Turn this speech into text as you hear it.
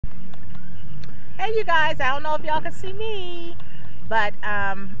Hey you guys, I don't know if y'all can see me, but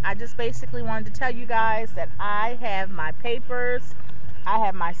I just basically wanted to tell you guys that I have my papers. I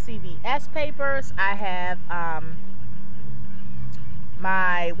have my CVS papers. I have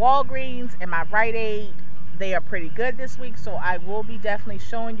my Walgreens and my Rite Aid. They are pretty good this week, so I will be definitely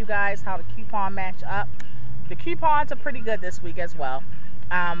showing you guys how the coupon match up. The coupons are pretty good this week as well.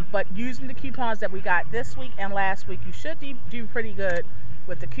 But using the coupons that we got this week and last week, you should do pretty good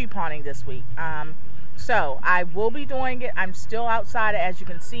with the couponing this week. So I will be doing it. I'm still outside, as you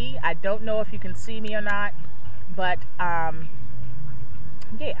can see. I don't know if you can see me or not, but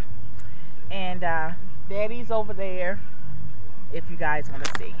yeah. And Daddy's over there, if you guys want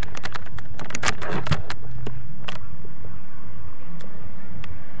to see.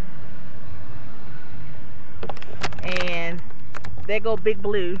 And there go Big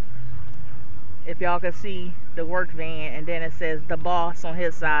Blue, if y'all can see the work van, and then it says the boss on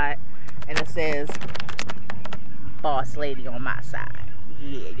his side, and it says boss lady on my side.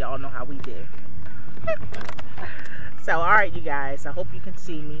 Yeah, y'all know how we do. So alright you guys, I hope you can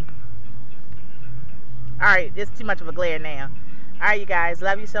see me. Alright, it's too much of a glare now. Alright you guys,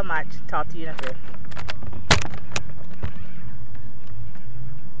 love you so much. Talk to you in a bit.